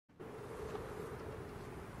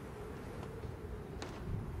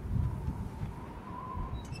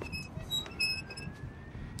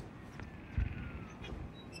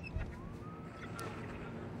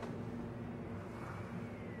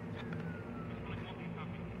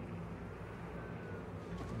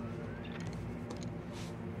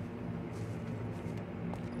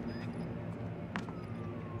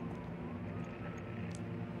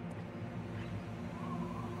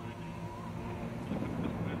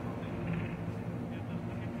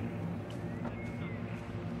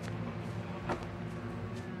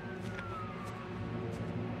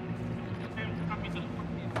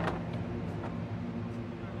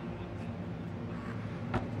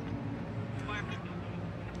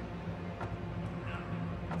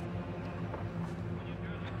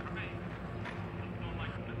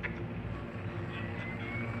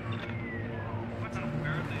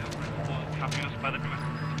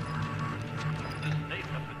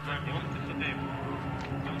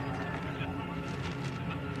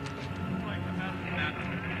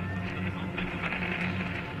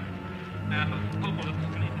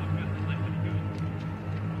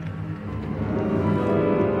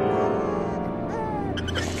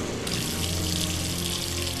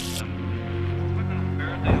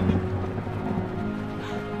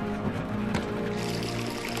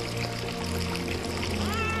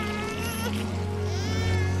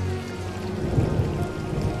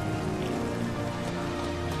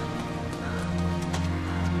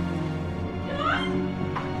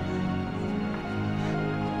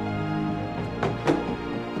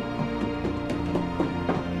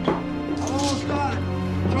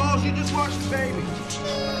baby.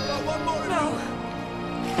 Got one more. No.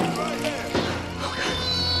 Right there.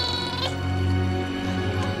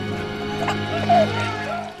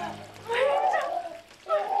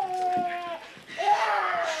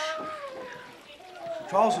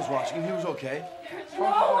 Charles was watching him. He was okay. There's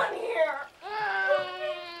no one here.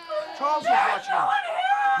 Charles was watching him. No one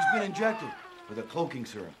here. He's been injected with a cloaking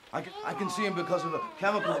serum. I can see him because of a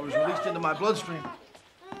chemical that was released into my bloodstream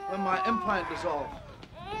when my implant dissolved.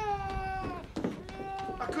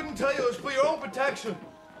 I couldn't tell you it was for your own protection.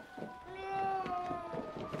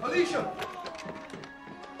 Alicia!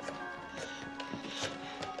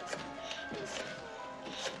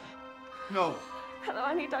 No. Hello,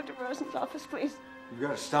 I need Dr. Rosen's office, please. You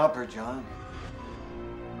gotta stop her, John.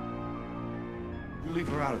 You leave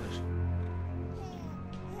her out of this.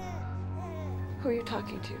 Who are you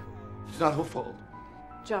talking to? It's not her fault.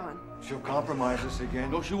 John. She'll compromise us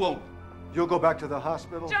again. No, she won't. You'll go back to the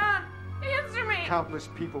hospital. John, answer me! Countless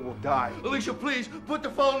people will die. Alicia, please, put the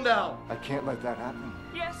phone down. I can't let that happen.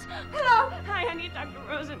 Yes. Hello. Hi, I need Dr.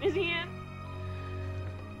 Rosen. Is he in?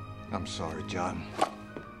 I'm sorry, John.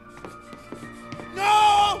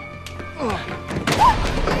 No!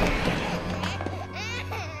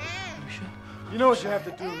 You know what you have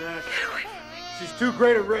to do next. She's too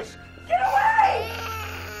great a risk. Get away!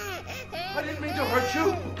 I didn't mean to hurt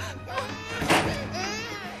you.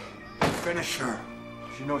 Finish her.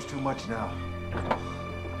 She knows too much now.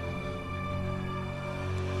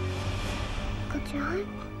 Uncle John?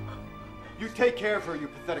 You take care of her, you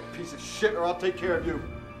pathetic piece of shit, or I'll take care of you.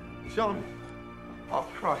 John. Oh,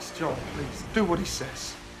 Christ, John, please. Do what he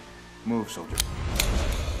says. Move, soldier.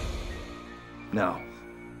 Now.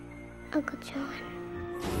 Uncle John.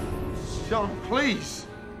 John, please.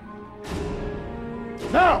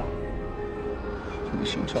 Now!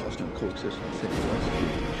 Mission Charles can coexist with things like the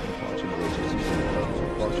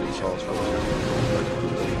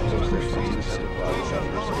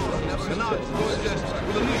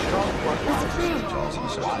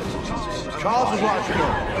Charles is watching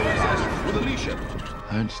him. With Alicia.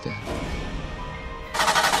 I understand.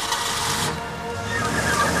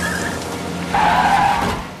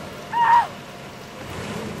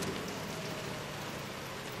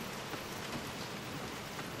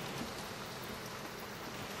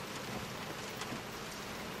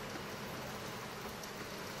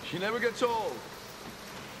 She never gets old.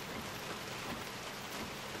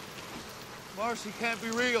 Marcy can't be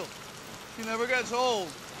real. She never gets old.